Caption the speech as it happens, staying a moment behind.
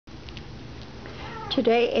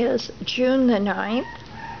Today is June the 9th,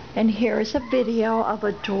 and here's a video of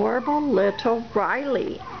adorable little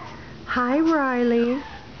Riley. Hi, Riley.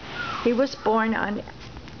 He was born on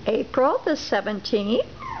April the 17th,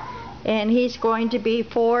 and he's going to be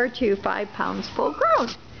 4 to 5 pounds full grown.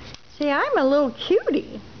 See, I'm a little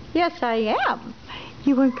cutie. Yes, I am.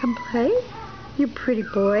 You want to come play? You pretty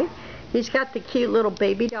boy. He's got the cute little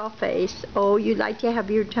baby doll face. Oh, you like to have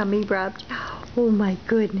your tummy rubbed? Oh my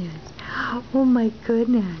goodness. Oh my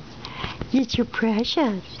goodness. You're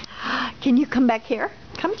precious. Can you come back here?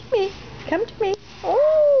 Come to me. Come to me.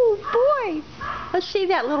 Oh boy. Let's see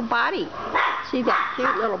that little body. See that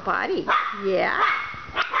cute little body. Yeah.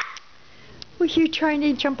 Well, you trying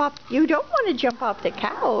to jump off? You don't want to jump off the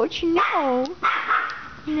couch. No.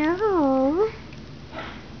 No.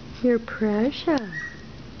 You're precious.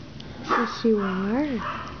 Yes, you are.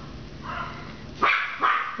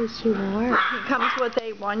 Yes, you are. He comes with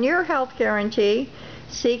a 1-year health guarantee,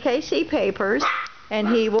 CKC papers, and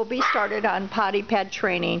he will be started on potty pad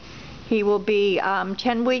training. He will be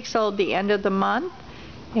 10 weeks old the end of the month,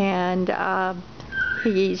 and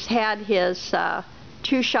he's had his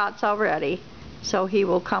 2 shots already, so he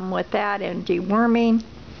will come with that and deworming.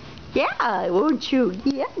 Yeah, won't you?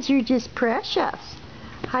 Yes, you're just precious.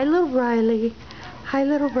 Hi, little Riley. Hi,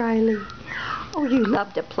 little Riley. Oh, you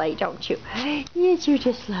love to play, don't you? Yes, you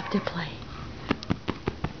just love to play.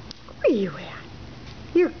 Where you at?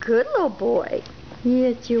 You're a good little boy.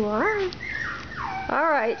 Yes, you are. All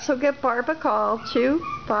right, so give Barb a call,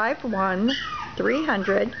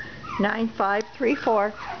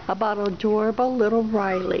 251-300-9534, about adorable little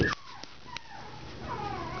Riley.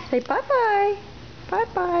 Say bye-bye.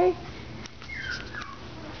 Bye-bye.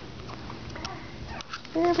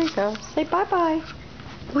 There we go. Say bye-bye.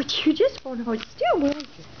 Would you just won't hold still, will you?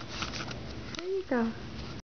 There you go.